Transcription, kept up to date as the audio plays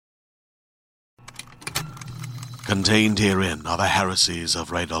Contained herein are the heresies of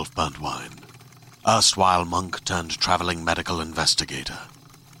Radolf Burntwine, erstwhile monk turned traveling medical investigator.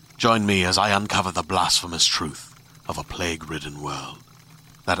 Join me as I uncover the blasphemous truth of a plague-ridden world,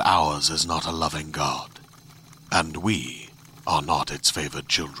 that ours is not a loving God, and we are not its favored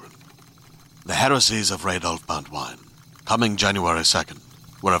children. The heresies of Radolf Burntwine, coming January 2nd,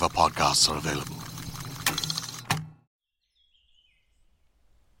 wherever podcasts are available.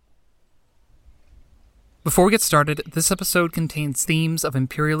 Before we get started, this episode contains themes of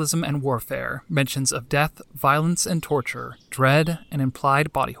imperialism and warfare, mentions of death, violence and torture, dread, and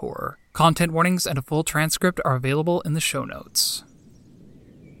implied body horror. Content warnings and a full transcript are available in the show notes.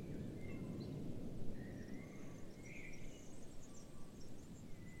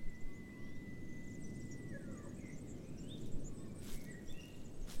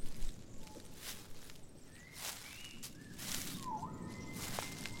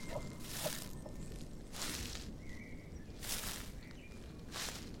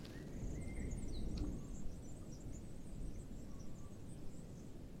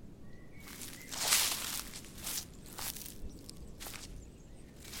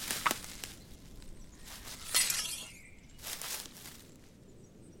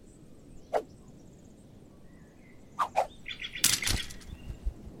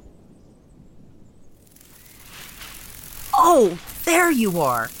 Oh, there you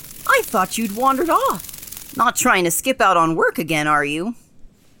are. I thought you'd wandered off. Not trying to skip out on work again, are you?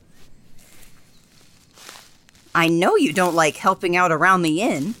 I know you don't like helping out around the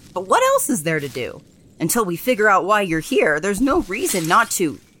inn, but what else is there to do? Until we figure out why you're here, there's no reason not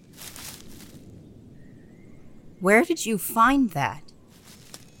to. Where did you find that?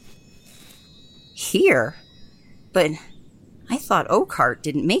 Here? But I thought Oakhart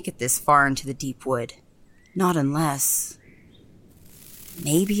didn't make it this far into the deep wood. Not unless...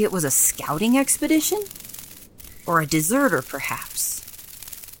 Maybe it was a scouting expedition? Or a deserter, perhaps?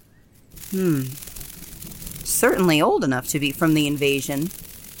 Certainly old enough to be from the invasion.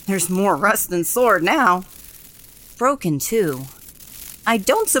 There's more rust than sword now. Broken, too. I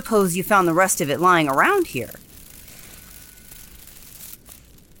don't suppose you found the rest of it lying around here.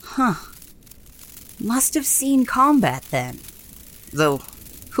 Must have seen combat then. Though,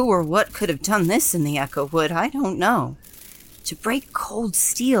 who or what could have done this in the Echowood, I don't know. To break cold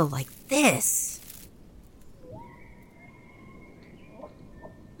steel like this.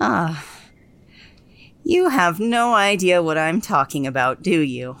 You have no idea what I'm talking about, do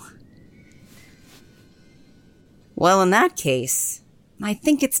you? Well, in that case, I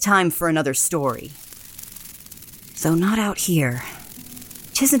think it's time for another story. Though not out here.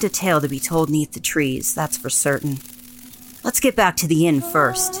 'Tisn't a tale to be told 'neath the trees, that's for certain. Let's get back to the inn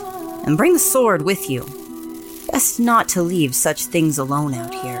first, and bring the sword with you. Best not to leave such things alone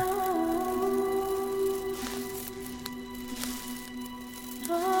out here.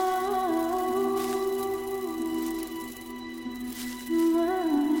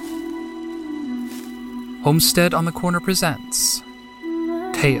 Homestead on the Corner presents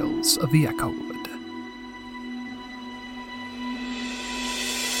Tales of the Echowood.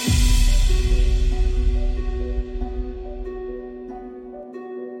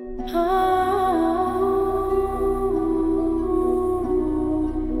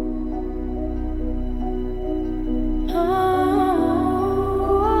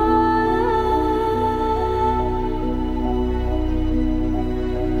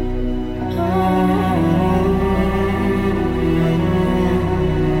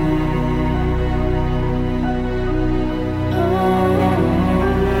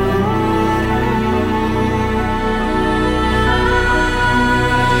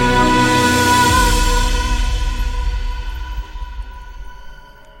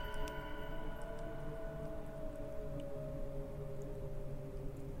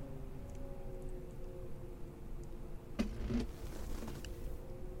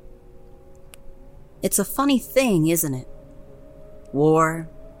 It's a funny thing, isn't it? War,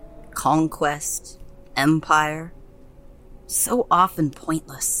 conquest, empire. So often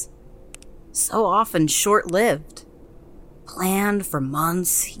pointless. So often short-lived. Planned for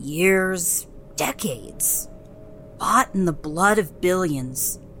months, years, decades. Bought in the blood of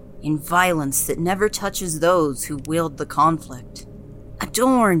billions, in violence that never touches those who wield the conflict.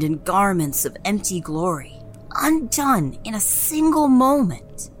 Adorned in garments of empty glory, undone in a single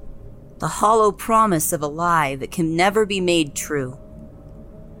moment. The hollow promise of a lie that can never be made true.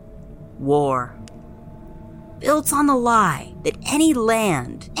 War. Built on the lie that any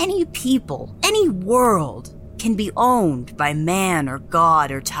land, any people, any world can be owned by man or god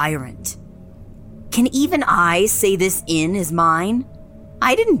or tyrant. Can even I say this inn is mine?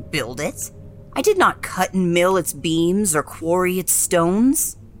 I didn't build it. I did not cut and mill its beams or quarry its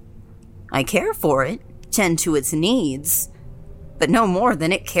stones. I care for it, tend to its needs, but no more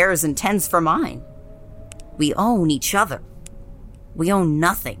than it cares and tends for mine. We own each other. We own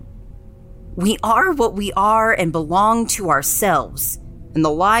nothing. We are what we are and belong to ourselves, and the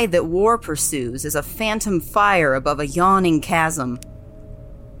lie that war pursues is a phantom fire above a yawning chasm.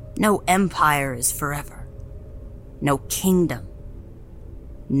 No empire is forever. No kingdom.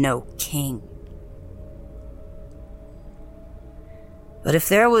 No king. But if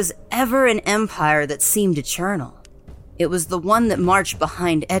there was ever an empire that seemed eternal, it was the one that marched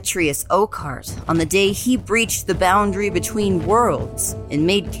behind Etrius Oakheart on the day he breached the boundary between worlds and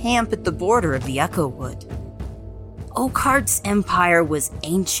made camp at the border of the Echowood. Oakheart's empire was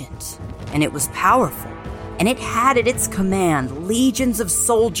ancient, and it was powerful, and it had at its command legions of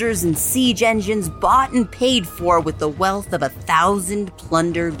soldiers and siege engines bought and paid for with the wealth of 1,000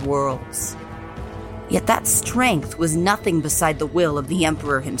 plundered worlds. Yet that strength was nothing beside the will of the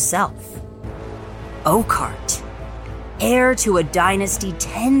Emperor himself. Oakheart, heir to a dynasty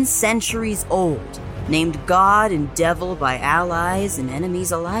 10 centuries old, named God and Devil by allies and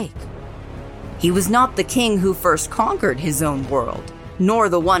enemies alike. He was not the king who first conquered his own world, nor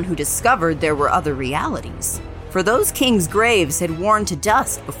the one who discovered there were other realities, for those kings' graves had worn to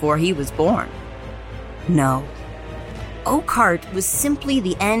dust before he was born. No. Oakheart was simply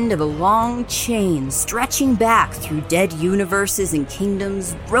the end of a long chain stretching back through dead universes and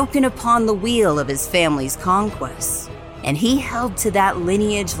kingdoms broken upon the wheel of his family's conquests. And he held to that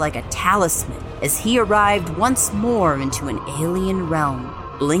lineage like a talisman as he arrived once more into an alien realm,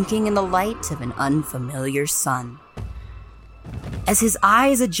 blinking in the light of an unfamiliar sun. As his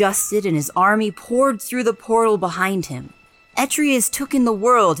eyes adjusted and his army poured through the portal behind him, Etrius took in the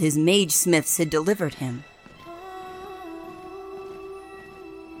world his mage smiths had delivered him.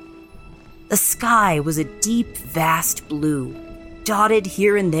 The sky was a deep, vast blue, dotted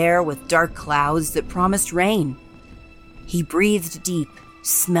here and there with dark clouds that promised rain. He breathed deep,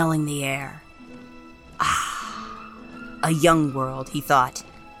 smelling the air. A young world, he thought,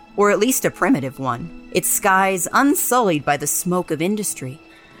 or at least a primitive one, its skies unsullied by the smoke of industry.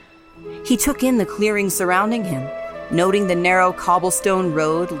 He took in the clearing surrounding him, noting the narrow cobblestone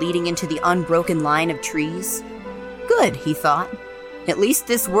road leading into the unbroken line of trees. Good, he thought. At least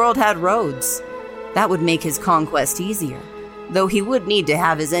this world had roads. That would make his conquest easier, though he would need to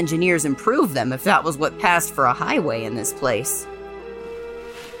have his engineers improve them if that was what passed for a highway in this place.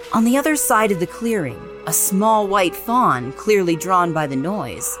 On the other side of the clearing, a small white fawn, clearly drawn by the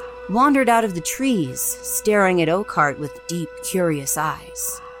noise, wandered out of the trees, staring at Oakheart with deep, curious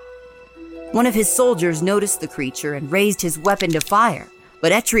eyes. One of his soldiers noticed the creature and raised his weapon to fire,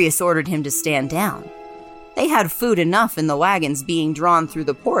 but Etrius ordered him to stand down. They had food enough in the wagons being drawn through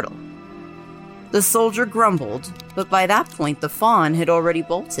the portal. The soldier grumbled, but by that point the fawn had already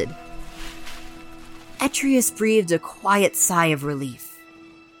bolted. Etrius breathed a quiet sigh of relief.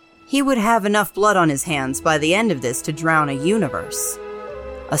 He would have enough blood on his hands by the end of this to drown a universe.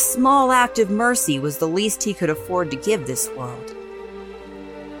 A small act of mercy was the least he could afford to give this world.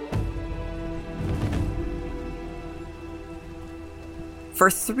 For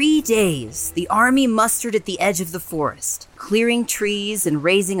 3 days, the army mustered at the edge of the forest, clearing trees and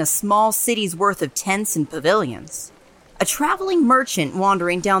raising a small city's worth of tents and pavilions. A traveling merchant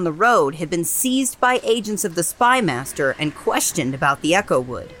wandering down the road had been seized by agents of the spymaster and questioned about the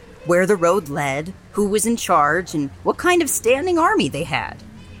Echowood, where the road led, who was in charge, and what kind of standing army they had.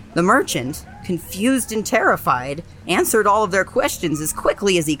 The merchant, confused and terrified, answered all of their questions as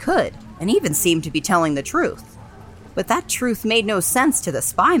quickly as he could, and even seemed to be telling the truth. But that truth made no sense to the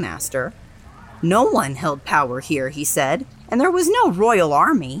spymaster. No one held power here, he said, and there was no royal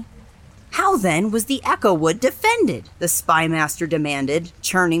army. How then was the Echowood defended? The spymaster demanded,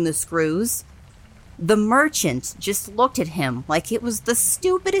 churning the screws. The merchant just looked at him like it was the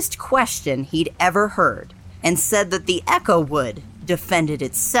stupidest question he'd ever heard, and said that the Echowood defended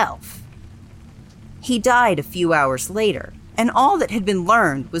itself. He died a few hours later, and all that had been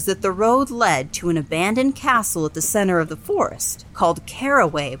learned was that the road led to an abandoned castle at the center of the forest, called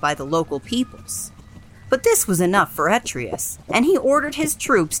Caraway by the local peoples. But this was enough for Etrius, and he ordered his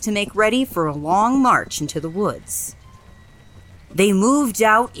troops to make ready for a long march into the woods. They moved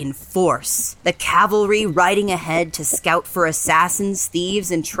out in force, the cavalry riding ahead to scout for assassins,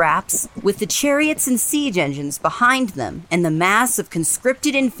 thieves, and traps, with the chariots and siege engines behind them and the mass of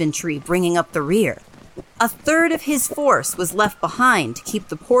conscripted infantry bringing up the rear. A third of his force was left behind to keep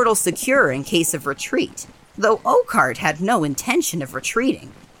the portal secure in case of retreat, though Oakheart had no intention of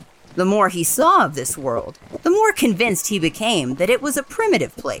retreating. The more he saw of this world, the more convinced he became that it was a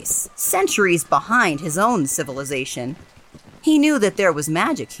primitive place, centuries behind his own civilization. He knew that there was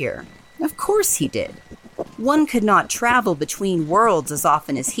magic here. Of course he did. One could not travel between worlds as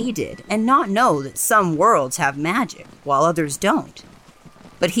often as he did and not know that some worlds have magic, while others don't.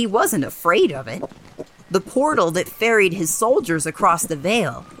 But he wasn't afraid of it. The portal that ferried his soldiers across the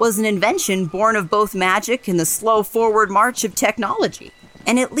Veil was an invention born of both magic and the slow forward march of technology.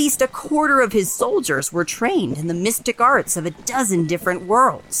 And at least a quarter of his soldiers were trained in the mystic arts of a dozen different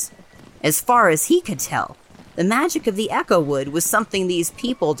worlds. As far as he could tell, the magic of the Echowood was something these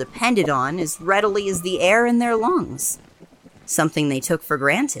people depended on as readily as the air in their lungs. Something they took for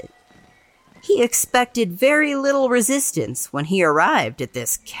granted. He expected very little resistance when he arrived at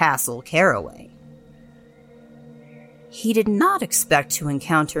this Castle Caraway. He did not expect to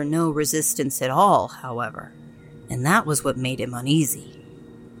encounter no resistance at all, however, and that was what made him uneasy.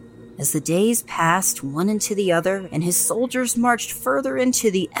 As the days passed one into the other and his soldiers marched further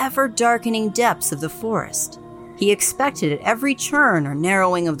into the ever-darkening depths of the forest, he expected at every turn or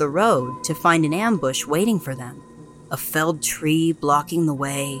narrowing of the road to find an ambush waiting for them, a felled tree blocking the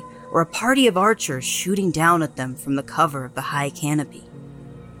way, or a party of archers shooting down at them from the cover of the high canopy.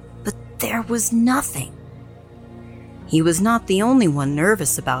 But there was nothing. He was not the only one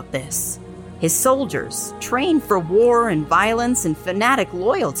nervous about this. His soldiers, trained for war and violence and fanatic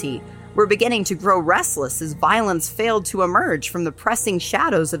loyalty, were beginning to grow restless as violence failed to emerge from the pressing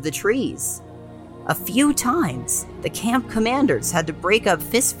shadows of the trees. A few times, the camp commanders had to break up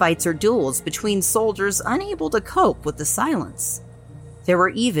fistfights or duels between soldiers unable to cope with the silence. There were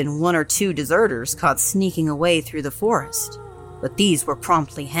even 1 or 2 deserters caught sneaking away through the forest, but these were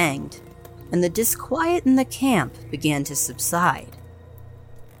promptly hanged, and the disquiet in the camp began to subside.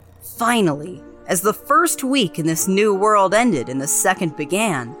 Finally, as the first week in this new world ended and the second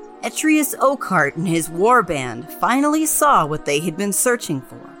began, Etrius Oakheart and his warband finally saw what they had been searching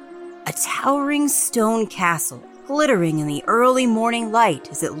for. A towering stone castle, glittering in the early morning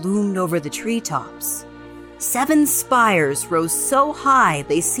light as it loomed over the treetops. 7 spires rose so high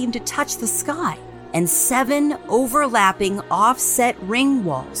they seemed to touch the sky, and 7 overlapping offset ring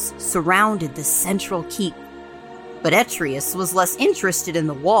walls surrounded the central keep. But Etrius was less interested in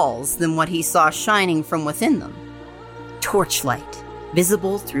the walls than what he saw shining from within them. Torchlight,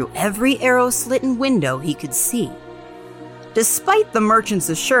 visible through every arrow-slitten window he could see. Despite the merchant's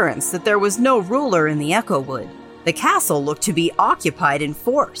assurance that there was no ruler in the Echowood, the castle looked to be occupied in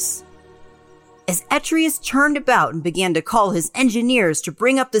force. As Etrius turned about and began to call his engineers to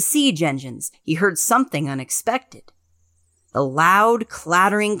bring up the siege engines, he heard something unexpected. The loud,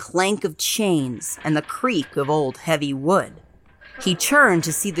 clattering clank of chains and the creak of old heavy wood. He turned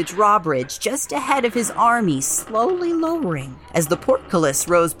to see the drawbridge just ahead of his army slowly lowering as the portcullis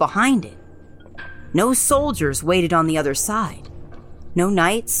rose behind it. No soldiers waited on the other side. No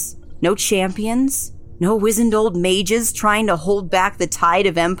knights, no champions, no wizened old mages trying to hold back the tide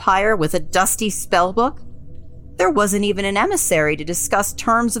of empire with a dusty spellbook. There wasn't even an emissary to discuss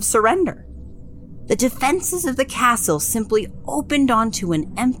terms of surrender. The defenses of the castle simply opened onto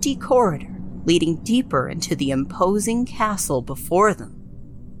an empty corridor, leading deeper into the imposing castle before them.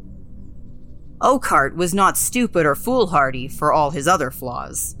 Oakheart was not stupid or foolhardy for all his other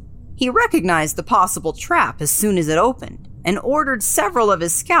flaws. He recognized the possible trap as soon as it opened, and ordered several of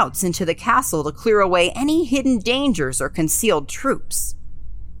his scouts into the castle to clear away any hidden dangers or concealed troops.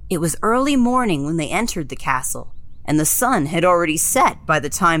 It was early morning when they entered the castle, and the sun had already set by the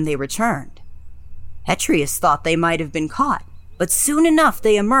time they returned. Etrius thought they might have been caught, but soon enough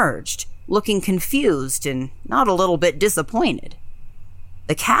they emerged, looking confused and not a little bit disappointed.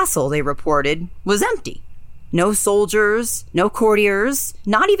 The castle, they reported, was empty. No soldiers, no courtiers,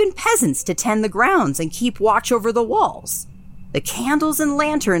 not even peasants to tend the grounds and keep watch over the walls. The candles and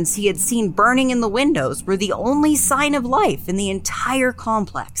lanterns he had seen burning in the windows were the only sign of life in the entire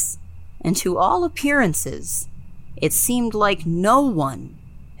complex. And to all appearances, it seemed like no one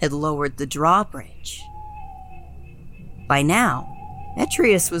had lowered the drawbridge. By now,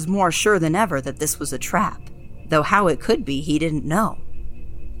 Etrius was more sure than ever that this was a trap, though how it could be he didn't know.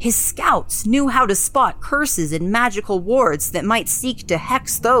 His scouts knew how to spot curses and magical wards that might seek to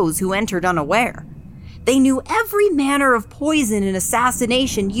hex those who entered unaware. They knew every manner of poison and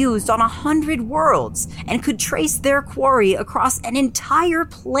assassination used on 100 worlds and could trace their quarry across an entire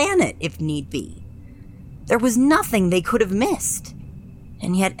planet if need be. There was nothing they could have missed,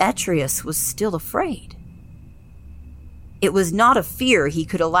 and yet Etrius was still afraid. It was not a fear he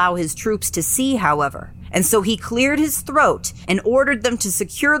could allow his troops to see, however, and so he cleared his throat and ordered them to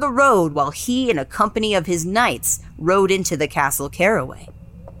secure the road while he and a company of his knights rode into the Castle Caraway.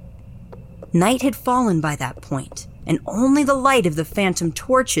 Night had fallen by that point, and only the light of the phantom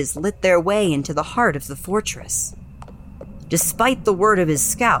torches lit their way into the heart of the fortress. Despite the word of his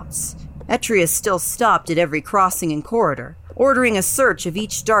scouts, Etrius still stopped at every crossing and corridor, ordering a search of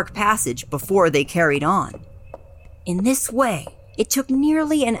each dark passage before they carried on. In this way, it took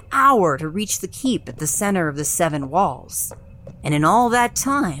nearly an hour to reach the keep at the center of the 7 walls. And in all that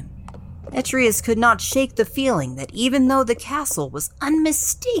time, Etrius could not shake the feeling that even though the castle was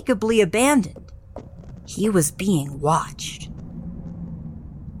unmistakably abandoned, he was being watched.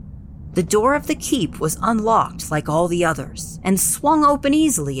 The door of the keep was unlocked like all the others and swung open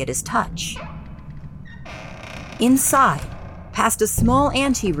easily at his touch. Inside, past a small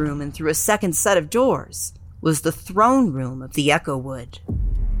anteroom and through a second set of doors, was the throne room of the Echowood.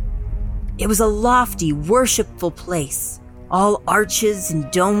 It was a lofty, worshipful place, all arches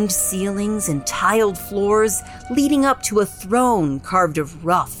and domed ceilings and tiled floors leading up to a throne carved of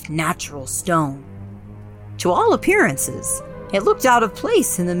rough, natural stone. To all appearances, it looked out of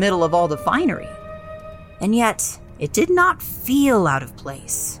place in the middle of all the finery. And yet, it did not feel out of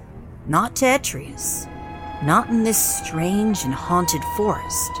place. Not to Etrius. Not in this strange and haunted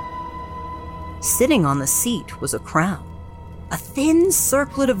forest. Sitting on the seat was a crown. A thin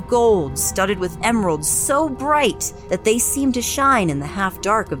circlet of gold studded with emeralds so bright that they seemed to shine in the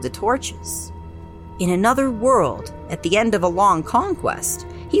half-dark of the torches. In another world, at the end of a long conquest,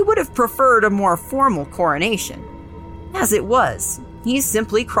 he would have preferred a more formal coronation. As it was, he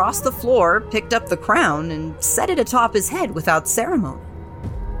simply crossed the floor, picked up the crown, and set it atop his head without ceremony.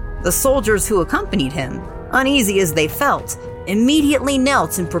 The soldiers who accompanied him, uneasy as they felt, immediately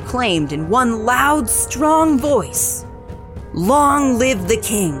knelt and proclaimed in one loud, strong voice, "Long live the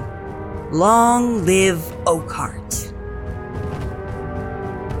king! Long live Oakhart!"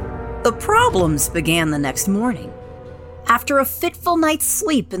 The problems began the next morning. After a fitful night's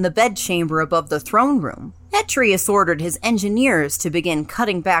sleep in the bedchamber above the throne room, Etrius ordered his engineers to begin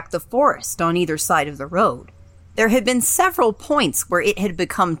cutting back the forest on either side of the road. There had been several points where it had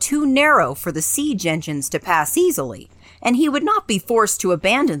become too narrow for the siege engines to pass easily, and he would not be forced to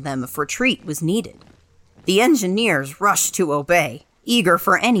abandon them if retreat was needed. The engineers rushed to obey, eager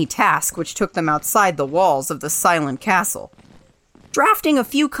for any task which took them outside the walls of the silent castle. Drafting a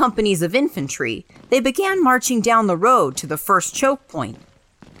few companies of infantry, they began marching down the road to the first choke point,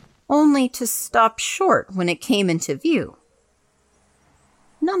 only to stop short when it came into view.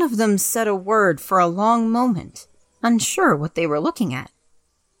 None of them said a word for a long moment, unsure what they were looking at.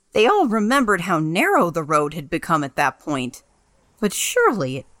 They all remembered how narrow the road had become at that point, but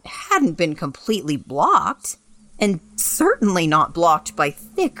surely it hadn't been completely blocked, and certainly not blocked by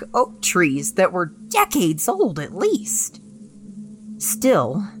thick oak trees that were decades old at least.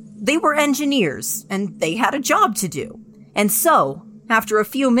 Still, they were engineers, and they had a job to do, and so, after a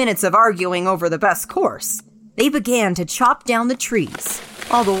few minutes of arguing over the best course, they began to chop down the trees,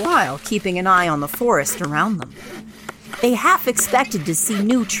 all the while keeping an eye on the forest around them. They half expected to see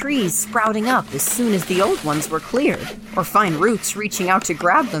new trees sprouting up as soon as the old ones were cleared, or find roots reaching out to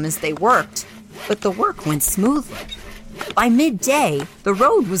grab them as they worked, but the work went smoothly. By midday, the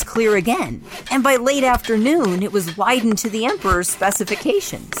road was clear again, and by late afternoon it was widened to the Emperor's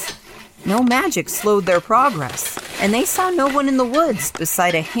specifications. No magic slowed their progress, and they saw no one in the woods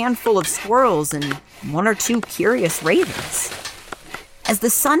beside a handful of squirrels and 1 or 2 curious ravens. As the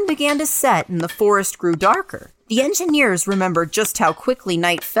sun began to set and the forest grew darker, the engineers remembered just how quickly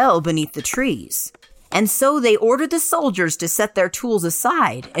night fell beneath the trees, and so they ordered the soldiers to set their tools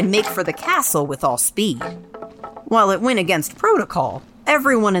aside and make for the castle with all speed. While it went against protocol,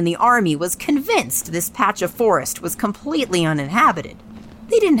 everyone in the army was convinced this patch of forest was completely uninhabited.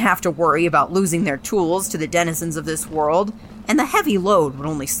 They didn't have to worry about losing their tools to the denizens of this world, and the heavy load would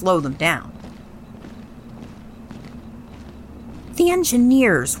only slow them down. The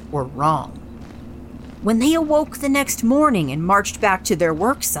engineers were wrong. When they awoke the next morning and marched back to their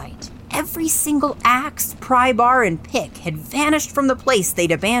work site, every single axe, pry bar, and pick had vanished from the place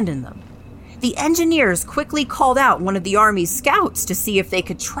they'd abandoned them. The engineers quickly called out one of the army's scouts to see if they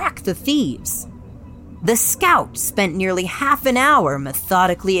could track the thieves. The scout spent nearly half an hour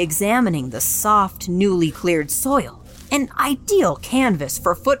methodically examining the soft, newly cleared soil, an ideal canvas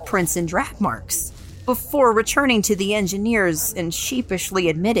for footprints and drag marks, before returning to the engineers and sheepishly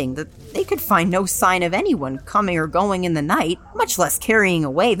admitting that they could find no sign of anyone coming or going in the night, much less carrying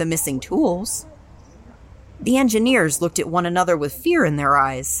away the missing tools. The engineers looked at one another with fear in their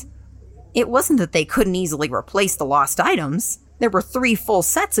eyes. It wasn't that they couldn't easily replace the lost items. There were 3 full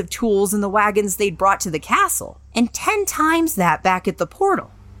sets of tools in the wagons they'd brought to the castle, and 10 times that back at the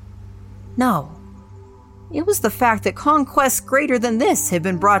portal. No, it was the fact that conquests greater than this had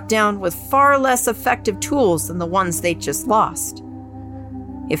been brought down with far less effective tools than the ones they'd just lost.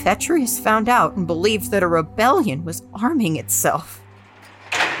 If Etrius found out and believed that a rebellion was arming itself,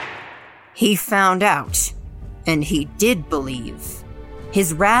 he found out, and he did believe.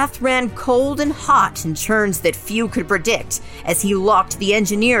 His wrath ran cold and hot in turns that few could predict as he locked the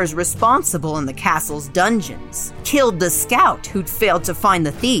engineers responsible in the castle's dungeons, killed the scout who'd failed to find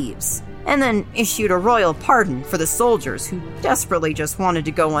the thieves, and then issued a royal pardon for the soldiers who desperately just wanted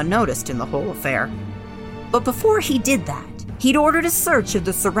to go unnoticed in the whole affair. But before he did that, he'd ordered a search of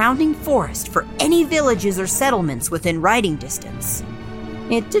the surrounding forest for any villages or settlements within riding distance.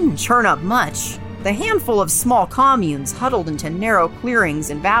 It didn't turn up much. The handful of small communes huddled into narrow clearings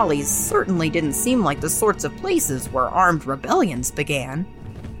and valleys certainly didn't seem like the sorts of places where armed rebellions began.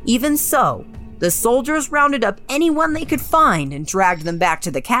 Even so, the soldiers rounded up anyone they could find and dragged them back to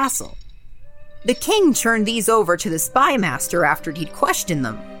the castle. The king turned these over to the spy master after he'd questioned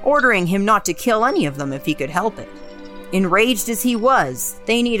them, ordering him not to kill any of them if he could help it. Enraged as he was,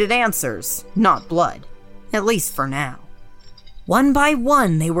 they needed answers, not blood, at least for now. One by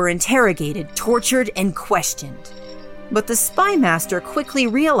one, they were interrogated, tortured, and questioned. But the spy master quickly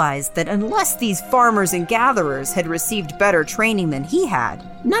realized that unless these farmers and gatherers had received better training than he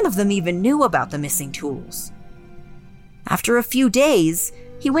had, none of them even knew about the missing tools. After a few days,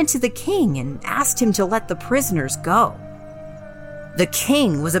 he went to the king and asked him to let the prisoners go. The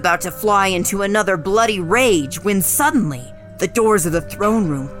king was about to fly into another bloody rage when suddenly, the doors of the throne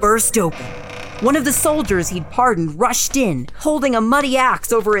room burst open. One of the soldiers he'd pardoned rushed in, holding a muddy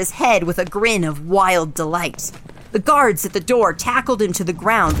axe over his head with a grin of wild delight. The guards at the door tackled him to the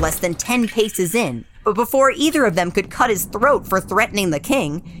ground less than 10 paces in, but before either of them could cut his throat for threatening the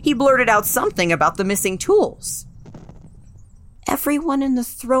king, he blurted out something about the missing tools. Everyone in the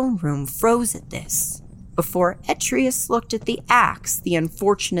throne room froze at this, before Etrius looked at the axe the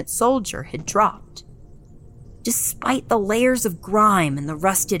unfortunate soldier had dropped. Despite the layers of grime and the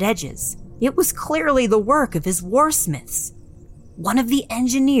rusted edges, it was clearly the work of his warsmiths, one of the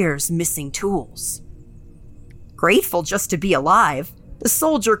engineer's missing tools. Grateful just to be alive, the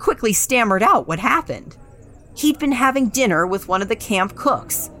soldier quickly stammered out what happened. He'd been having dinner with one of the camp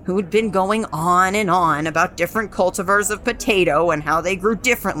cooks, who'd been going on and on about different cultivars of potato and how they grew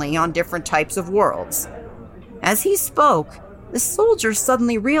differently on different types of worlds. As he spoke, the soldier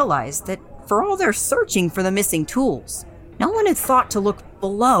suddenly realized that for all their searching for the missing tools, no one had thought to look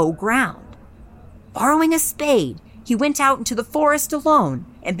below ground. Borrowing a spade, he went out into the forest alone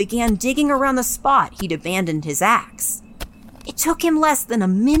and began digging around the spot he'd abandoned his axe. It took him less than a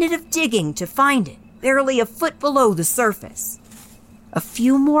minute of digging to find it, barely a foot below the surface. A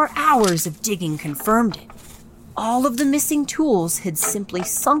few more hours of digging confirmed it. All of the missing tools had simply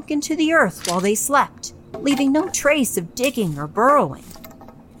sunk into the earth while they slept, leaving no trace of digging or burrowing.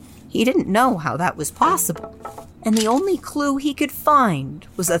 He didn't know how that was possible, and the only clue he could find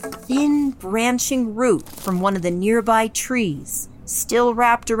was a thin, branching root from one of the nearby trees, still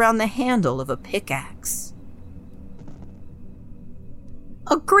wrapped around the handle of a pickaxe.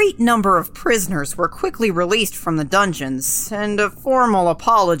 A great number of prisoners were quickly released from the dungeons, and a formal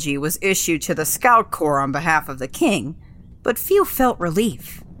apology was issued to the Scout Corps on behalf of the king, but few felt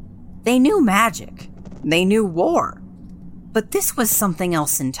relief. They knew magic. They knew war. But this was something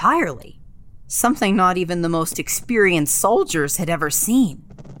else entirely. Something not even the most experienced soldiers had ever seen.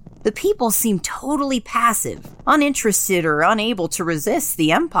 The people seemed totally passive, uninterested or unable to resist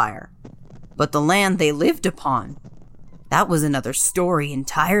the Empire. But the land they lived upon, that was another story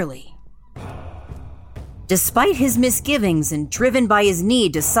entirely. Despite his misgivings and driven by his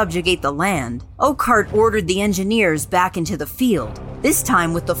need to subjugate the land, Oakheart ordered the engineers back into the field, this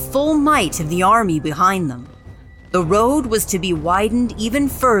time with the full might of the army behind them. The road was to be widened even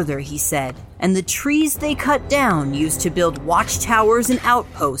further, he said, and the trees they cut down used to build watchtowers and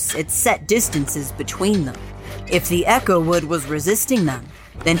outposts at set distances between them. If the Echowood was resisting them,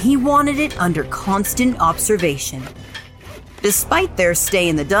 then he wanted it under constant observation. Despite their stay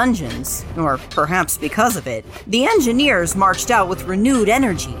in the dungeons, or perhaps because of it, the engineers marched out with renewed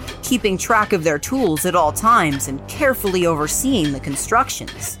energy, keeping track of their tools at all times and carefully overseeing the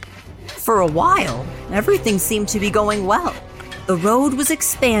constructions. For a while, everything seemed to be going well. The road was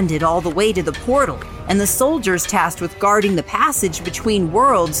expanded all the way to the portal, and the soldiers tasked with guarding the passage between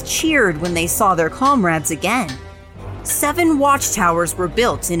worlds cheered when they saw their comrades again. 7 watchtowers were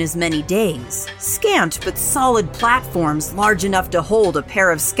built in as many days, scant but solid platforms large enough to hold a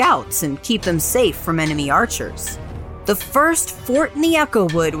pair of scouts and keep them safe from enemy archers. The first fort in the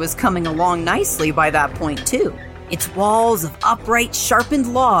Echowood was coming along nicely by that point too. its walls of upright,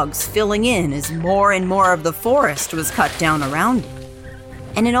 sharpened logs filling in as more and more of the forest was cut down around it.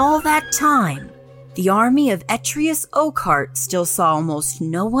 And in all that time, the army of Etrius Oakheart still saw almost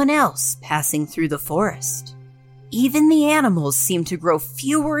no one else passing through the forest. Even the animals seemed to grow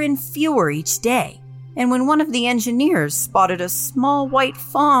fewer and fewer each day, and when one of the engineers spotted a small white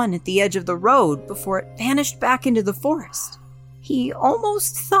fawn at the edge of the road before it vanished back into the forest, he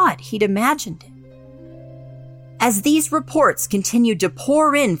almost thought he'd imagined it. As these reports continued to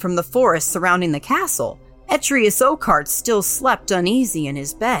pour in from the forest surrounding the castle, Etrius Oakheart still slept uneasy in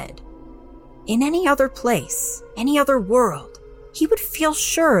his bed. In any other place, any other world, he would feel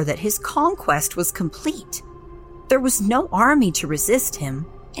sure that his conquest was complete. There was no army to resist him,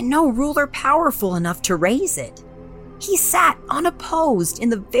 and no ruler powerful enough to raise it. He sat unopposed in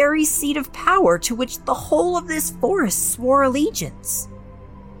the very seat of power to which the whole of this forest swore allegiance.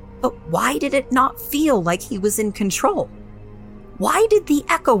 But why did it not feel like he was in control? Why did the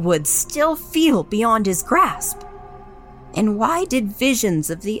Echowood still feel beyond his grasp? And why did visions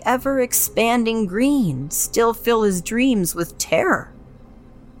of the ever-expanding green still fill his dreams with terror?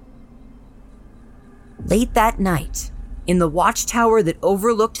 Late that night, in the watchtower that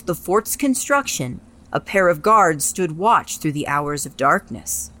overlooked the fort's construction, a pair of guards stood watch through the hours of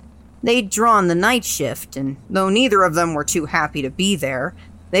darkness. They'd drawn the night shift, and though neither of them were too happy to be there,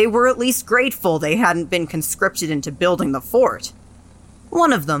 they were at least grateful they hadn't been conscripted into building the fort.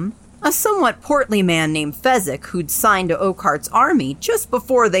 One of them, a somewhat portly man named Fezzik, who'd signed to Oakheart's army just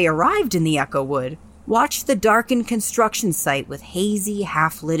before they arrived in the Echowood, watched the darkened construction site with hazy,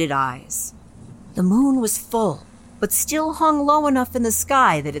 half-lidded eyes. The moon was full, but still hung low enough in the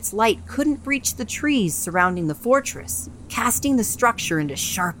sky that its light couldn't reach the trees surrounding the fortress, casting the structure into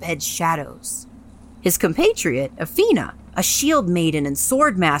sharp-edged shadows. His compatriot, Athena, a shield maiden and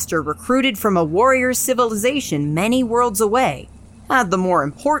sword master recruited from a warrior civilization many worlds away, had the more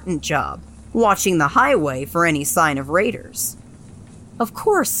important job, watching the highway for any sign of raiders. Of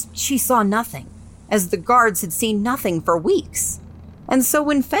course, she saw nothing, as the guards had seen nothing for weeks. And so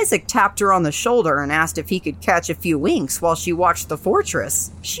when Fezzik tapped her on the shoulder and asked if he could catch a few winks while she watched the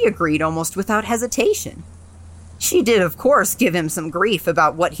fortress, she agreed almost without hesitation. She did, of course, give him some grief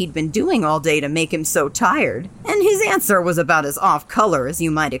about what he'd been doing all day to make him so tired, and his answer was about as off-color as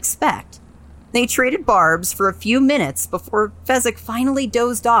you might expect. They traded barbs for a few minutes before Fezzik finally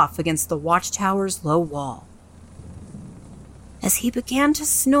dozed off against the watchtower's low wall. As he began to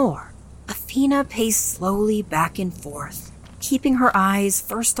snore, Athena paced slowly back and forth, keeping her eyes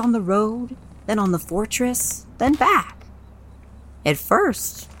first on the road, then on the fortress, then back. At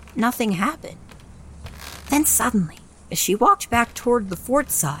first, nothing happened. Then suddenly, as she walked back toward the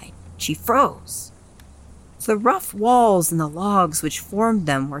fort side, she froze. The rough walls and the logs which formed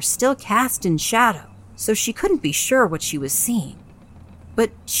them were still cast in shadow, so she couldn't be sure what she was seeing.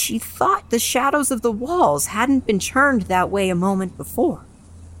 But she thought the shadows of the walls hadn't been turned that way a moment before.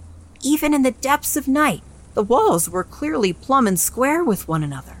 Even in the depths of night, the walls were clearly plumb and square with one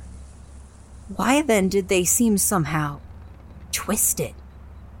another. Why then did they seem somehow twisted?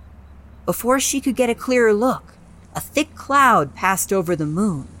 Before she could get a clearer look, a thick cloud passed over the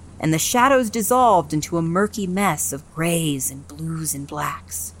moon, and the shadows dissolved into a murky mess of grays and blues and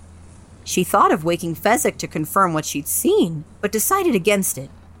blacks. She thought of waking Fezzik to confirm what she'd seen, but decided against it,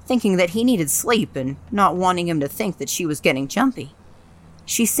 thinking that he needed sleep and not wanting him to think that she was getting jumpy.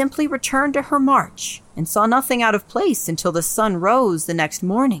 She simply returned to her march and saw nothing out of place until the sun rose the next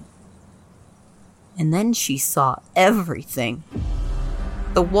morning. And then she saw everything.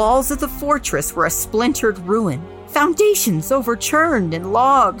 The walls of the fortress were a splintered ruin, foundations overturned and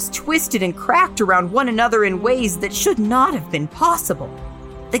logs twisted and cracked around one another in ways that should not have been possible.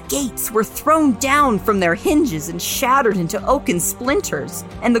 The gates were thrown down from their hinges and shattered into oaken splinters,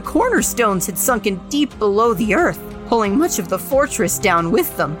 and the cornerstones had sunken deep below the earth, pulling much of the fortress down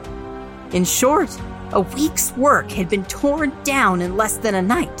with them. In short, a week's work had been torn down in less than a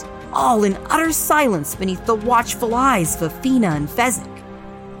night, all in utter silence beneath the watchful eyes of Athena and Fezzik.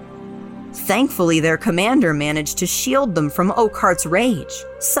 Thankfully, their commander managed to shield them from Oakheart's rage,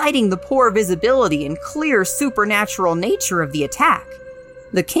 citing the poor visibility and clear supernatural nature of the attack.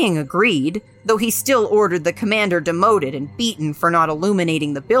 The king agreed, though he still ordered the commander demoted and beaten for not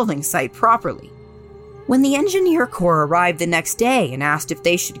illuminating the building site properly. When the engineer corps arrived the next day and asked if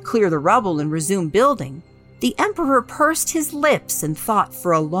they should clear the rubble and resume building, the emperor pursed his lips and thought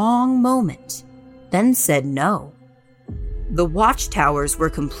for a long moment, then said no. The watchtowers were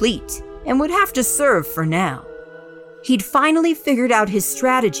complete and would have to serve for now. He'd finally figured out his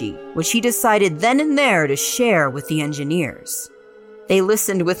strategy, which he decided then and there to share with the engineers. They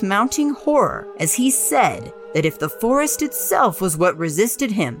listened with mounting horror as he said that if the forest itself was what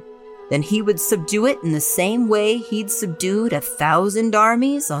resisted him, then he would subdue it in the same way he'd subdued 1,000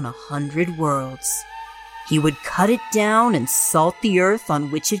 armies on 100 worlds. He would cut it down and salt the earth on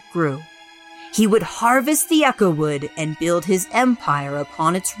which it grew. He would harvest the Echowood and build his empire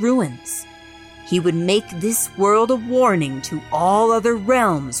upon its ruins. He would make this world a warning to all other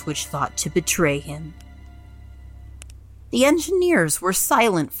realms which thought to betray him. The engineers were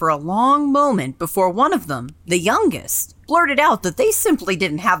silent for a long moment before one of them, the youngest, blurted out that they simply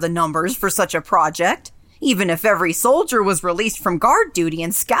didn't have the numbers for such a project. Even if every soldier was released from guard duty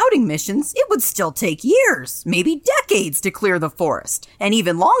and scouting missions, it would still take years, maybe decades, to clear the forest, and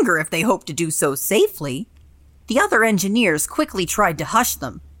even longer if they hoped to do so safely. The other engineers quickly tried to hush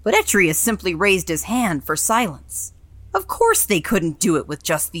them, but Etrius simply raised his hand for silence. Of course they couldn't do it with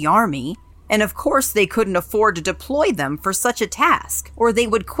just the army, and of course they couldn't afford to deploy them for such a task, or they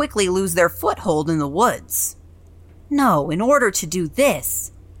would quickly lose their foothold in the woods. No, in order to do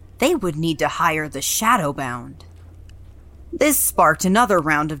this, they would need to hire the Shadowbound. This sparked another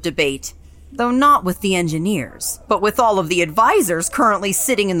round of debate, though not with the engineers, but with all of the advisors currently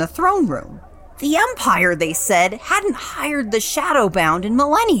sitting in the throne room. The Empire, they said, hadn't hired the Shadowbound in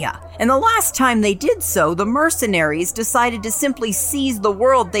millennia, and the last time they did so, the mercenaries decided to simply seize the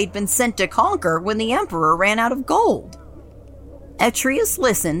world they'd been sent to conquer when the Emperor ran out of gold. Etrius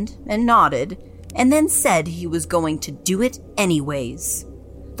listened and nodded, and then said he was going to do it anyways.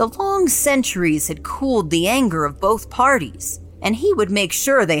 The long centuries had cooled the anger of both parties, and he would make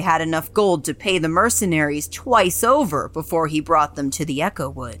sure they had enough gold to pay the mercenaries twice over before he brought them to the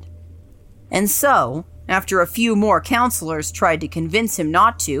Echowood. And so, after a few more counselors tried to convince him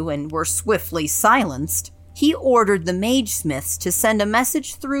not to and were swiftly silenced, he ordered the Magesmiths to send a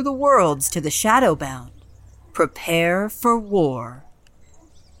message through the worlds to the Shadowbound. Prepare for war.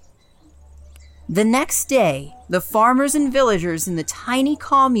 The next day, the farmers and villagers in the tiny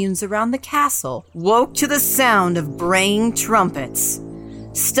communes around the castle woke to the sound of braying trumpets.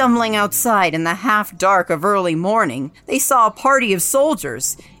 Stumbling outside in the half-dark of early morning, they saw a party of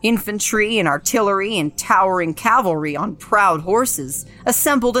soldiers, infantry and artillery and towering cavalry on proud horses,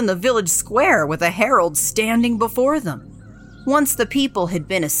 assembled in the village square with a herald standing before them. Once the people had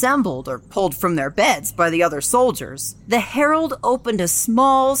been assembled or pulled from their beds by the other soldiers, the herald opened a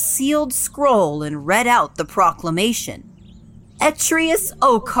small sealed scroll and read out the proclamation. Etrius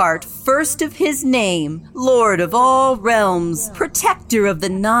Oakheart, first of his name, Lord of all realms, protector of the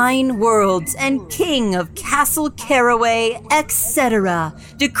 9 worlds, and king of Castle Caraway, etc.,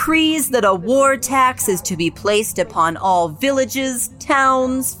 decrees that a war tax is to be placed upon all villages,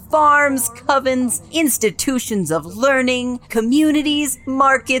 towns, farms, covens, institutions of learning, communities,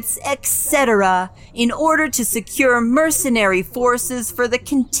 markets, etc., in order to secure mercenary forces for the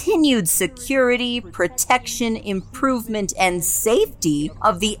continued security, protection, improvement, and safety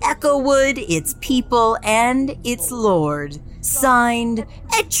of the Echowood, its people, and its lord. Signed,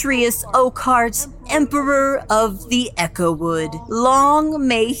 Etrius Oakheart, Emperor of the Echowood. Long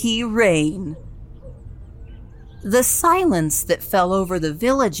may he reign. The silence that fell over the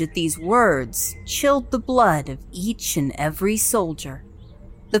village at these words chilled the blood of each and every soldier.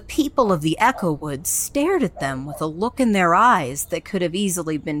 The people of the Echowood stared at them with a look in their eyes that could have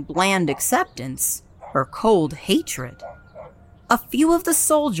easily been bland acceptance or cold hatred. A few of the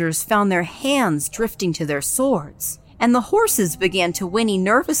soldiers found their hands drifting to their swords, and the horses began to whinny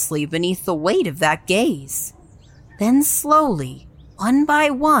nervously beneath the weight of that gaze. Then slowly, one by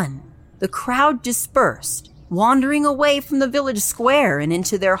one, the crowd dispersed, wandering away from the village square and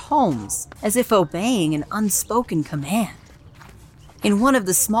into their homes, as if obeying an unspoken command. In one of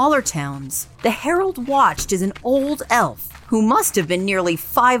the smaller towns, the herald watched as an old elf, who must have been nearly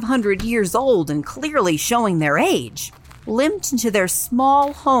 500 years old and clearly showing their age, limped into their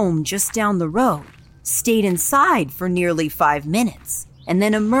small home just down the road, stayed inside for nearly 5 minutes, and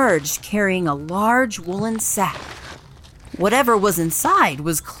then emerged carrying a large woolen sack. Whatever was inside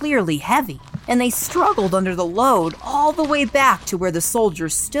was clearly heavy, and they struggled under the load all the way back to where the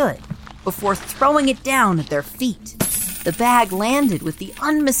soldiers stood, before throwing it down at their feet. The bag landed with the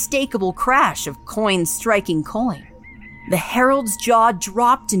unmistakable crash of coin striking coin. The herald's jaw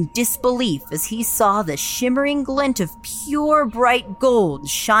dropped in disbelief as he saw the shimmering glint of pure bright gold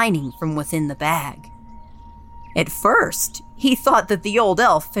shining from within the bag. At first, he thought that the old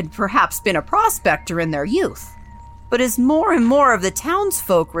elf had perhaps been a prospector in their youth. But as more and more of the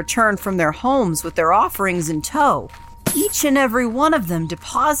townsfolk returned from their homes with their offerings in tow, each and every one of them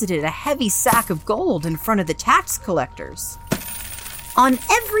deposited a heavy sack of gold in front of the tax collectors. On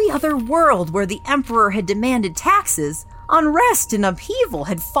every other world where the emperor had demanded taxes, Unrest and upheaval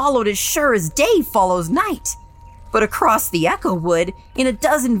had followed as sure as day follows night. But across the Echowood, in a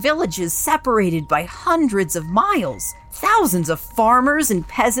dozen villages separated by hundreds of miles, thousands of farmers and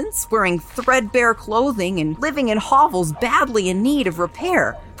peasants wearing threadbare clothing and living in hovels badly in need of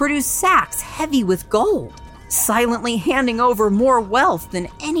repair produced sacks heavy with gold, silently handing over more wealth than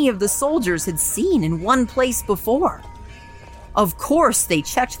any of the soldiers had seen in one place before. Of course, they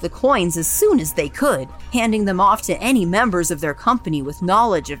checked the coins as soon as they could, handing them off to any members of their company with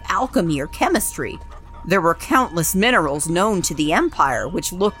knowledge of alchemy or chemistry. There were countless minerals known to the Empire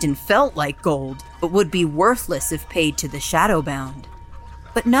which looked and felt like gold, but would be worthless if paid to the Shadowbound.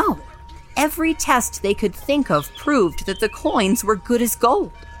 But no, every test they could think of proved that the coins were good as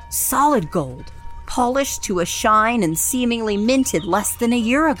gold, solid gold, polished to a shine and seemingly minted less than a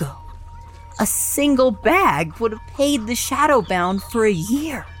year ago. A single bag would have paid the Shadowbound for a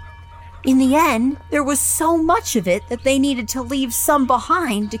year. In the end, there was so much of it that they needed to leave some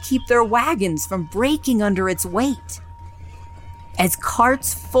behind to keep their wagons from breaking under its weight. As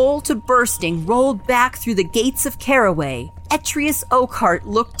carts full to bursting rolled back through the gates of Caraway, Etrius Oakhart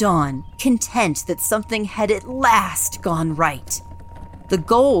looked on, content that something had at last gone right. The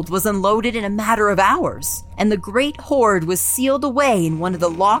gold was unloaded in a matter of hours, and the great hoard was sealed away in one of the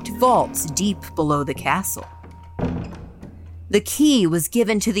locked vaults deep below the castle. The key was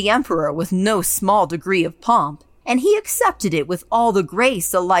given to the Emperor with no small degree of pomp, and he accepted it with all the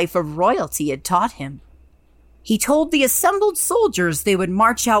grace a life of royalty had taught him. He told the assembled soldiers they would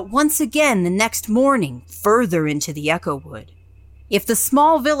march out once again the next morning, further into the Echowood. If the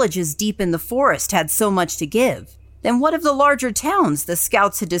small villages deep in the forest had so much to give, then what of the larger towns the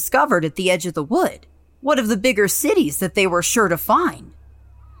scouts had discovered at the edge of the wood? What of the bigger cities that they were sure to find?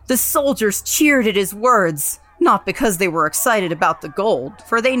 The soldiers cheered at his words, not because they were excited about the gold,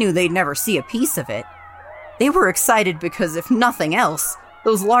 for they knew they'd never see a piece of it. They were excited because, if nothing else,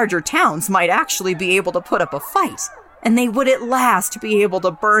 those larger towns might actually be able to put up a fight, and they would at last be able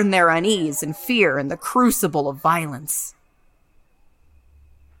to burn their unease and fear in the crucible of violence.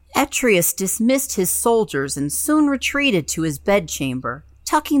 Etrius dismissed his soldiers and soon retreated to his bedchamber,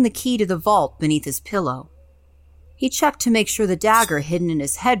 tucking the key to the vault beneath his pillow. He checked to make sure the dagger hidden in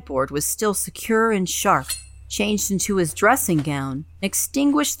his headboard was still secure and sharp, changed into his dressing gown,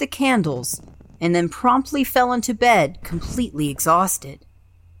 extinguished the candles, and then promptly fell into bed, completely exhausted.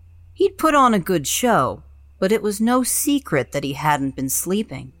 He'd put on a good show, but it was no secret that he hadn't been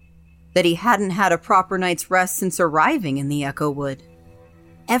sleeping, that he hadn't had a proper night's rest since arriving in the Echowood.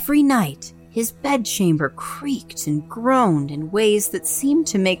 Every night, his bedchamber creaked and groaned in ways that seemed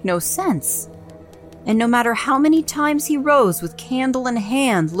to make no sense. And no matter how many times he rose with candle in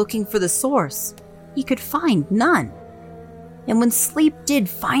hand looking for the source, he could find none. And when sleep did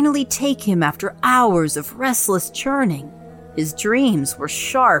finally take him after hours of restless churning, his dreams were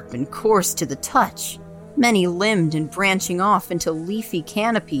sharp and coarse to the touch, many-limbed and branching off into leafy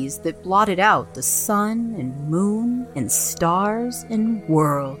canopies that blotted out the sun and moon and stars and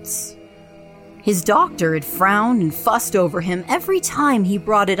worlds. His doctor had frowned and fussed over him every time he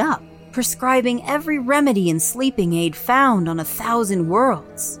brought it up, prescribing every remedy and sleeping aid found on 1,000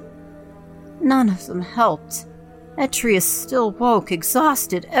 worlds. None of them helped. Etrius still woke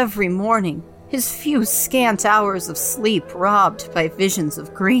exhausted every morning, his few scant hours of sleep robbed by visions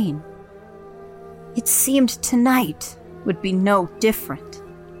of green. It seemed tonight would be no different.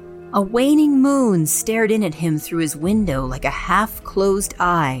 A waning moon stared in at him through his window like a half-closed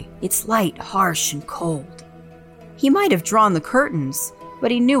eye, its light harsh and cold. He might have drawn the curtains,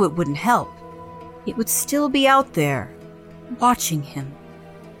 but he knew it wouldn't help. It would still be out there, watching him.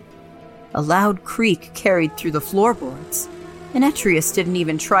 A loud creak carried through the floorboards, and Etrius didn't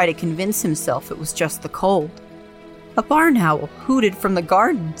even try to convince himself it was just the cold. A barn owl hooted from the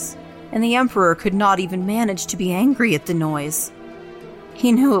gardens, and the Emperor could not even manage to be angry at the noise.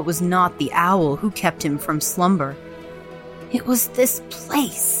 He knew it was not the owl who kept him from slumber. It was this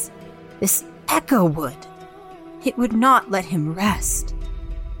place, this Echowood. It would not let him rest.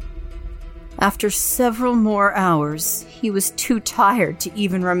 After several more hours, he was too tired to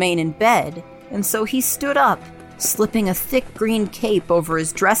even remain in bed, and so he stood up, slipping a thick green cape over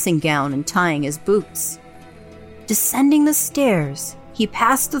his dressing gown and tying his boots. Descending the stairs, he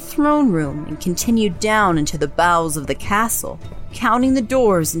passed the throne room and continued down into the bowels of the castle, counting the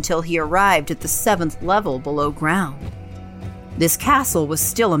doors until he arrived at the 7th level below ground. This castle was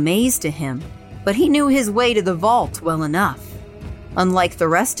still a maze to him, but he knew his way to the vault well enough. Unlike the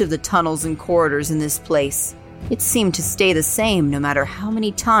rest of the tunnels and corridors in this place, it seemed to stay the same no matter how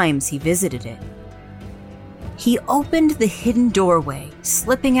many times he visited it. He opened the hidden doorway,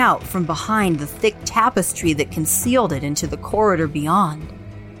 slipping out from behind the thick tapestry that concealed it into the corridor beyond.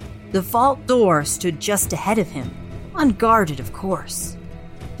 The vault door stood just ahead of him, unguarded, of course.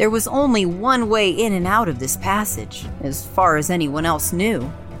 There was only one way in and out of this passage, as far as anyone else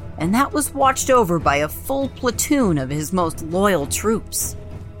knew, and that was watched over by a full platoon of his most loyal troops.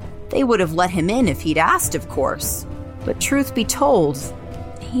 They would have let him in if he'd asked, of course, but truth be told,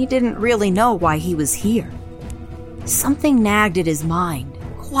 he didn't really know why he was here. Something nagged at his mind,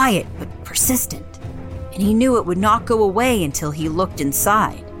 quiet but persistent, and he knew it would not go away until he looked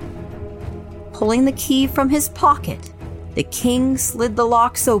inside. Pulling the key from his pocket, the king slid the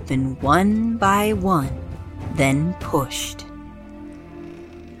locks open one by one, then pushed.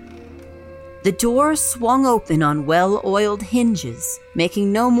 The door swung open on well-oiled hinges,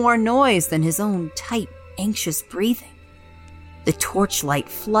 making no more noise than his own tight, anxious breathing. The torchlight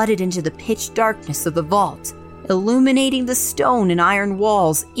flooded into the pitch darkness of the vault, illuminating the stone and iron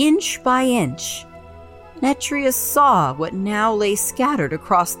walls inch by inch. Netrius saw what now lay scattered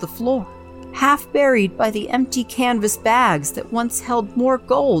across the floor, half buried by the empty canvas bags that once held more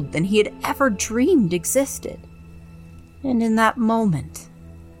gold than he had ever dreamed existed. And in that moment,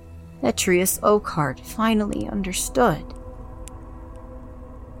 Netrius Oakhart finally understood.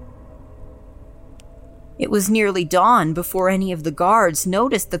 It was nearly dawn before any of the guards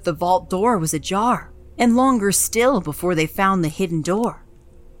noticed that the vault door was ajar, and longer still before they found the hidden door.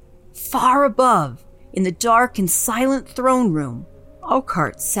 Far above, in the dark and silent throne room,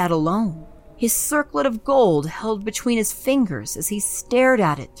 Oakhart sat alone, his circlet of gold held between his fingers as he stared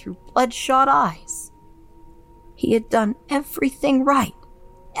at it through bloodshot eyes. He had done everything right,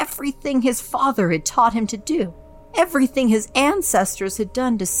 everything his father had taught him to do, everything his ancestors had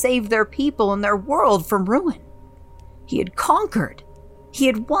done to save their people and their world from ruin. He had conquered, he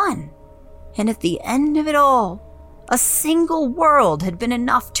had won, and at the end of it all, a single world had been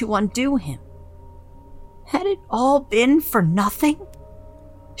enough to undo him. Had it all been for nothing?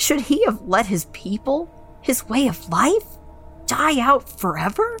 Should he have let his people, his way of life, die out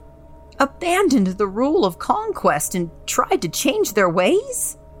forever? Abandoned the rule of conquest and tried to change their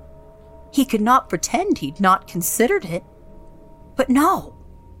ways? He could not pretend he'd not considered it. But no,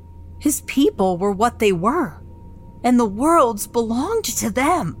 his people were what they were, and the worlds belonged to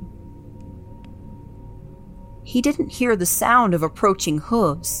them. He didn't hear the sound of approaching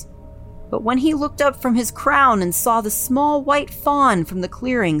hooves, but when he looked up from his crown and saw the small white fawn from the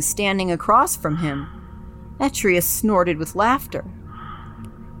clearing standing across from him, Netrius snorted with laughter.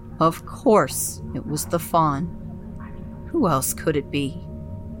 Of course it was the fawn. Who else could it be?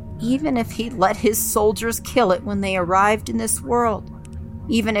 Even if he'd let his soldiers kill it when they arrived in this world,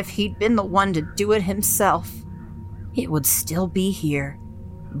 even if he'd been the one to do it himself, it would still be here,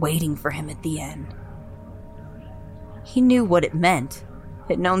 waiting for him at the end. He knew what it meant,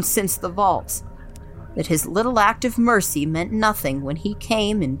 had known since the vault, that his little act of mercy meant nothing when he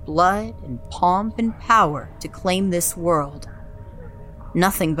came in blood and pomp and power to claim this world.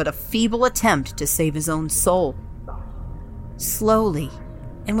 Nothing but a feeble attempt to save his own soul. Slowly,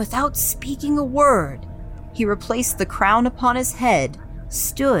 and without speaking a word, he replaced the crown upon his head,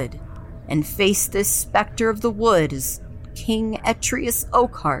 stood, and faced this specter of the wood as King Netrius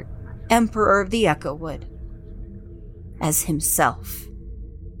Oakhart, Emperor of the Echowood. As himself.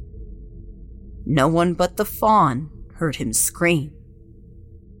 No one but the fawn heard him scream.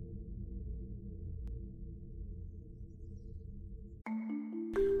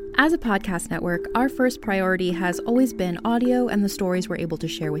 As a podcast network, our first priority has always been audio and the stories we're able to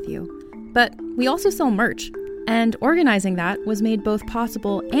share with you. But we also sell merch, and organizing that was made both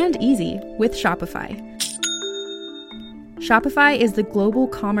possible and easy with Shopify. Shopify is the global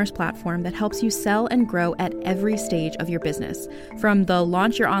commerce platform that helps you sell and grow at every stage of your business, from the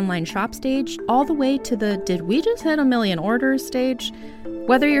launch your online shop stage all the way to the did we just hit 1 million orders stage.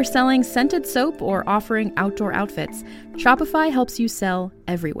 Whether you're selling scented soap or offering outdoor outfits, Shopify helps you sell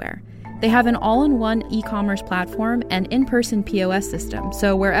everywhere. They have an all-in-one e-commerce platform and in-person POS system,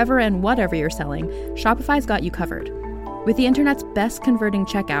 so wherever and whatever you're selling, Shopify's got you covered. With the internet's best converting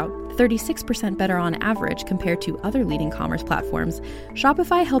checkout, 36% better on average compared to other leading commerce platforms,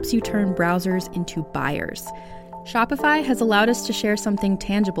 Shopify helps you turn browsers into buyers. Shopify has allowed us to share something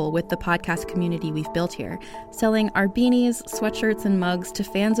tangible with the podcast community we've built here, selling our beanies, sweatshirts, and mugs to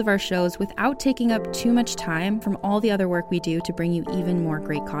fans of our shows without taking up too much time from all the other work we do to bring you even more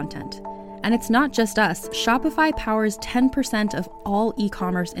great content. And it's not just us. Shopify powers 10% of all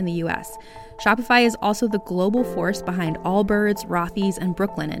e-commerce in the US. Shopify is also the global force behind Allbirds, Rothy's, and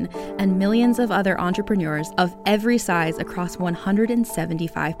Brooklinen, and millions of other entrepreneurs of every size across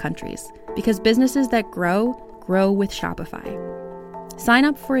 175 countries. Because businesses that grow grow with Shopify. Sign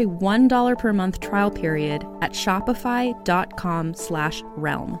up for a $1 per month trial period at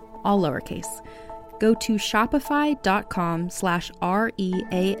shopify.com/realm, all lowercase. Go to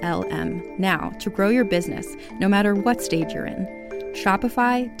shopify.com/REALM now to grow your business, no matter what stage you're in.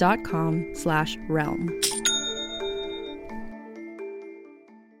 Shopify.com/realm.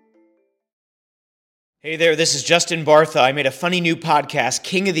 Hey there, this is Justin Bartha. I made a funny new podcast,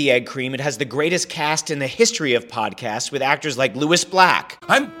 King of the Egg Cream. It has the greatest cast in the history of podcasts with actors like Louis Black.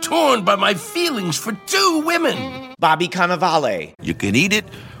 I'm torn by my feelings for two women. Bobby Cannavale. You can eat it,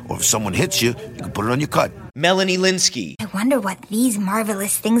 or if someone hits you, you can put it on your cut. Melanie Linsky. I wonder what these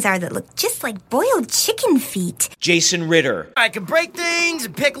marvelous things are that look just like boiled chicken feet. Jason Ritter. I can break things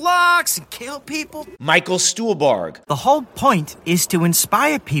and pick locks and kill people. Michael Stuhlbarg. The whole point is to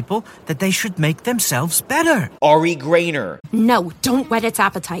inspire people that they should make themselves better. Ari Grainer. No, don't whet its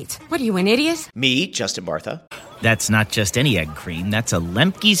appetite. What are you, an idiot? Me, Justin Bartha. That's not just any egg cream, that's a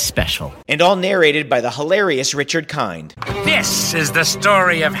Lemke's special. And all narrated by the hilarious Richard Kind. This is the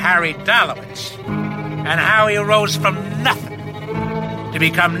story of Harry Dalowitz and how he rose from nothing to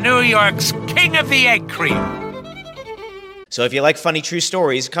become New York's King of the Egg Cream. So if you like funny true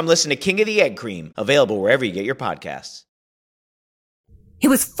stories, come listen to King of the Egg Cream, available wherever you get your podcasts. It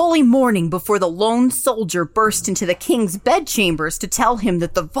was fully morning before the lone soldier burst into the king's bedchambers to tell him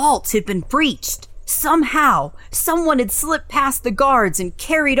that the vaults had been breached. Somehow, someone had slipped past the guards and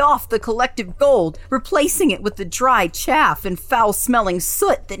carried off the collective gold, replacing it with the dry chaff and foul-smelling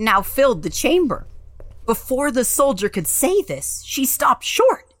soot that now filled the chamber. Before the soldier could say this, she stopped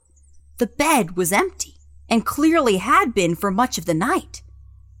short. The bed was empty, and clearly had been for much of the night.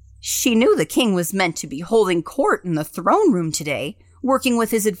 She knew the king was meant to be holding court in the throne room today, working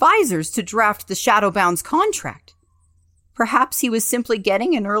with his advisors to draft the Shadowbound's contract. Perhaps he was simply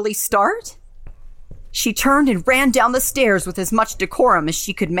getting an early start? She turned and ran down the stairs with as much decorum as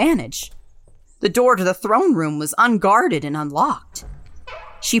she could manage. The door to the throne room was unguarded and unlocked.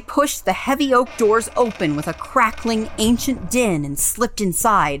 She pushed the heavy oak doors open with a crackling, ancient din and slipped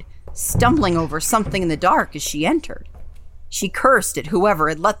inside, stumbling over something in the dark as she entered. She cursed at whoever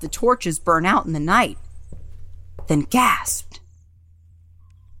had let the torches burn out in the night, then gasped.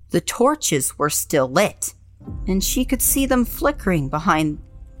 The torches were still lit, and she could see them flickering behind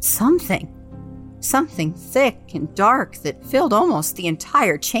something thick and dark that filled almost the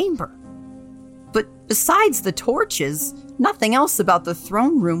entire chamber. But besides the torches, nothing else about the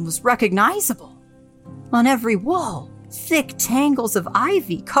throne room was recognizable. On every wall, thick tangles of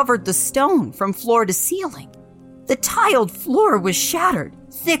ivy covered the stone from floor to ceiling. The tiled floor was shattered,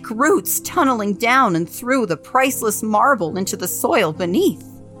 thick roots tunneling down and through the priceless marble into the soil beneath.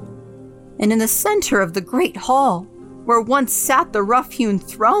 And in the center of the great hall, where once sat the rough-hewn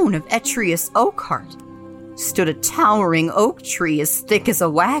throne of Etrius Oakhart, stood a towering oak tree as thick as a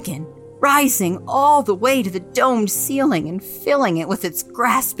wagon, rising all the way to the domed ceiling and filling it with its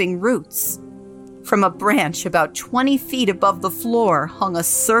grasping roots. From a branch about 20 feet above the floor hung a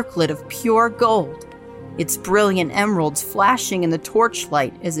circlet of pure gold, its brilliant emeralds flashing in the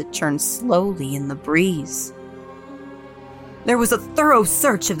torchlight as it turned slowly in the breeze. There was a thorough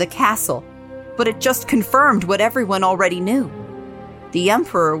search of the castle, but it just confirmed what everyone already knew. The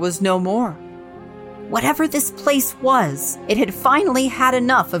Emperor was no more. Whatever this place was, it had finally had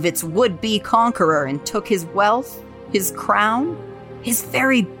enough of its would-be conqueror and took his wealth, his crown, his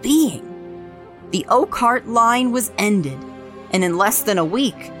very being. The Oakhart line was ended, and in less than a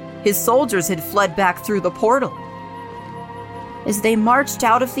week, his soldiers had fled back through the portal. As they marched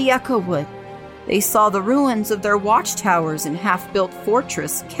out of the Echowood, they saw the ruins of their watchtowers and half-built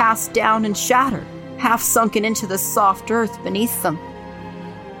fortress cast down and shattered, half sunken into the soft earth beneath them.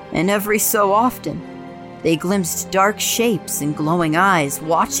 And every so often, they glimpsed dark shapes and glowing eyes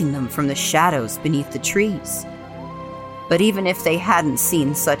watching them from the shadows beneath the trees. But even if they hadn't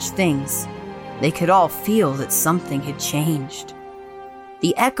seen such things, they could all feel that something had changed.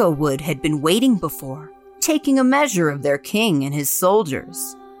 The Echowood had been waiting before, taking a measure of their king and his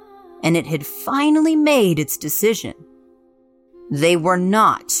soldiers, and it had finally made its decision. They were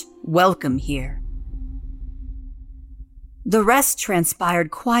not welcome here. The rest transpired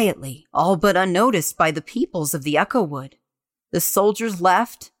quietly, all but unnoticed by the peoples of the Echowood. The soldiers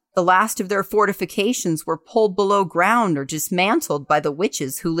left, the last of their fortifications were pulled below ground or dismantled by the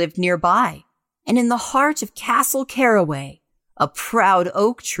witches who lived nearby. And in the heart of Castle Caraway, a proud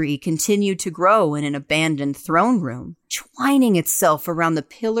oak tree continued to grow in an abandoned throne room, twining itself around the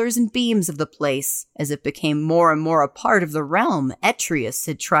pillars and beams of the place as it became more and more a part of the realm Etrius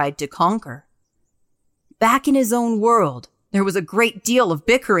had tried to conquer. Back in his own world, There was a great deal of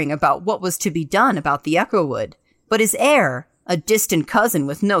bickering about what was to be done about the Echowood, but his heir, a distant cousin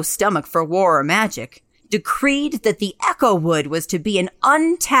with no stomach for war or magic, decreed that the Echowood was to be an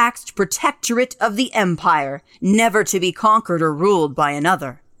untaxed protectorate of the Empire, never to be conquered or ruled by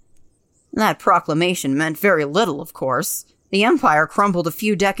another. That proclamation meant very little, of course. The Empire crumbled a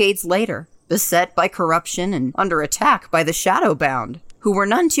few decades later, beset by corruption and under attack by the Shadowbound, who were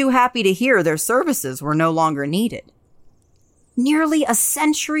none too happy to hear their services were no longer needed. Nearly a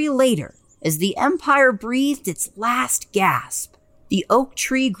century later, as the Empire breathed its last gasp, the oak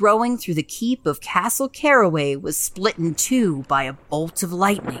tree growing through the keep of Castle Caraway was split in two by a bolt of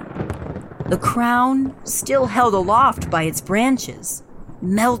lightning. The crown, still held aloft by its branches,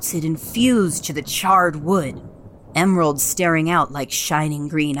 melted and fused to the charred wood, emeralds staring out like shining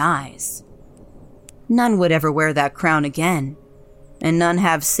green eyes. None would ever wear that crown again, and none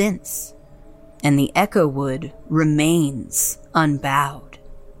have since, and the Echowood remains unbowed.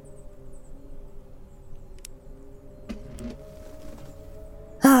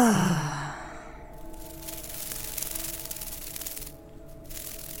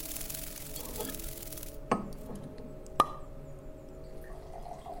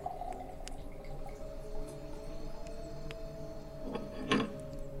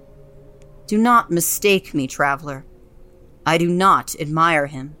 Do not mistake me, traveler. I do not admire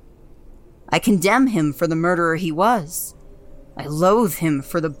him. I condemn him for the murderer he was. I loathe him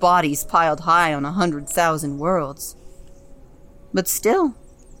for the bodies piled high on 100,000 worlds. But still,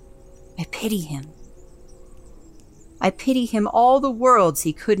 I pity him. I pity him all the worlds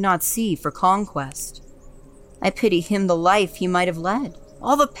he could not see for conquest. I pity him the life he might have led,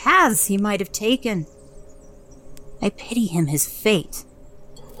 all the paths he might have taken. I pity him his fate.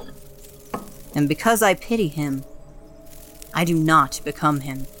 And because I pity him, I do not become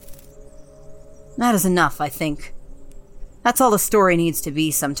him. That is enough, I think. That's all a story needs to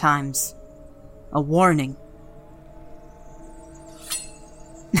be sometimes. A warning.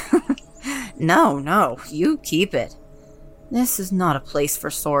 No, you keep it. This is not a place for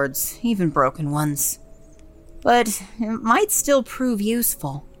swords, even broken ones. But it might still prove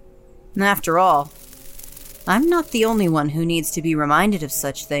useful. After all, I'm not the only one who needs to be reminded of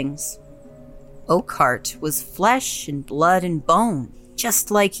such things. Oakheart was flesh and blood and bone,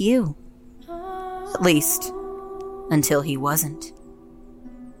 just like you. At least, until he wasn't.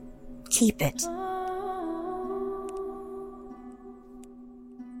 Keep it.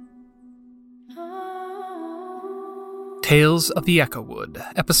 Tales of the Echowood,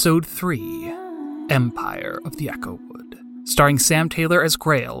 Episode 3, Empire of the Echowood. Starring Sam Taylor as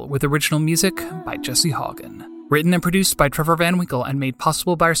Grail, with original music by Jesse Haugen. Written and produced by Trevor Van Winkle and made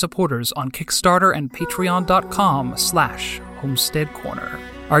possible by our supporters on Kickstarter and patreon.com/Homestead Corner.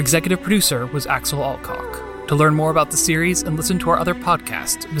 Our executive producer was Axel Alcock. To learn more about the series and listen to our other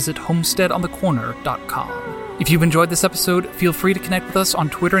podcasts, visit homesteadonthecorner.com. If you've enjoyed this episode, feel free to connect with us on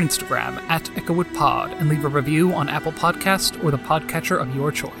Twitter and Instagram @EchowoodPod and leave a review on Apple Podcast or the podcatcher of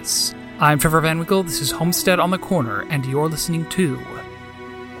your choice. I'm Trevor Van Winkle, this is Homestead on the Corner, and you're listening to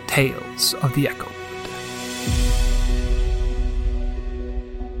Tales of the Echowood.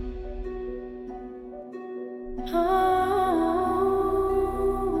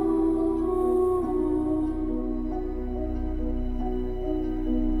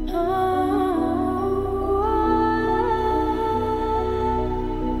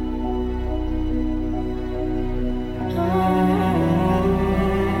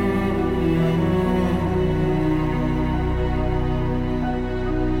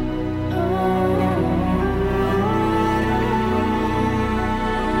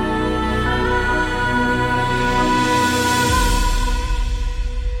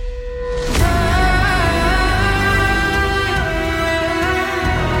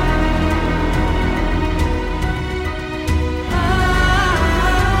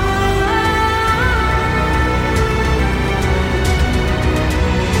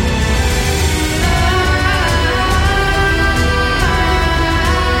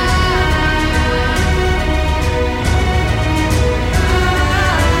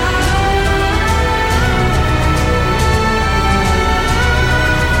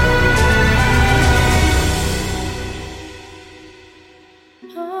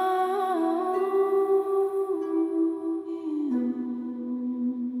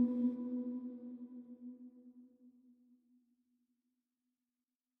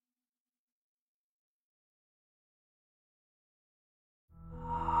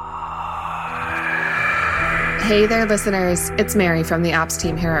 Hey there, listeners. It's Mary from the Apps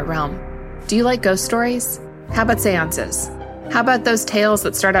team here at Realm. Do you like ghost stories? How about seances? How about those tales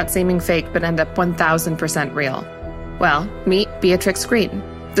that start out seeming fake but end up 1000% real? Well, meet Beatrix Green.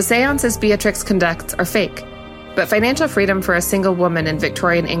 The seances Beatrix conducts are fake, but financial freedom for a single woman in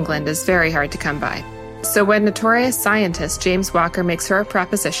Victorian England is very hard to come by. So when notorious scientist James Walker makes her a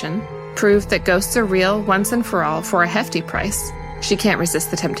proposition, prove that ghosts are real once and for all for a hefty price, she can't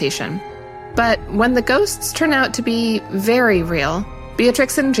resist the temptation. But when the ghosts turn out to be very real,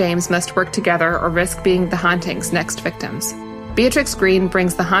 Beatrix and James must work together or risk being the haunting's next victims. Beatrix Green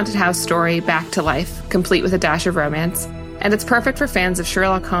brings the haunted house story back to life, complete with a dash of romance, and it's perfect for fans of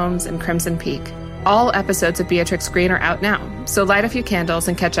Sherlock Holmes and Crimson Peak. All episodes of Beatrix Green are out now, so light a few candles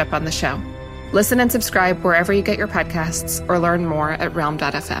and catch up on the show. Listen and subscribe wherever you get your podcasts or learn more at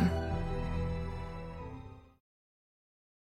realm.fm.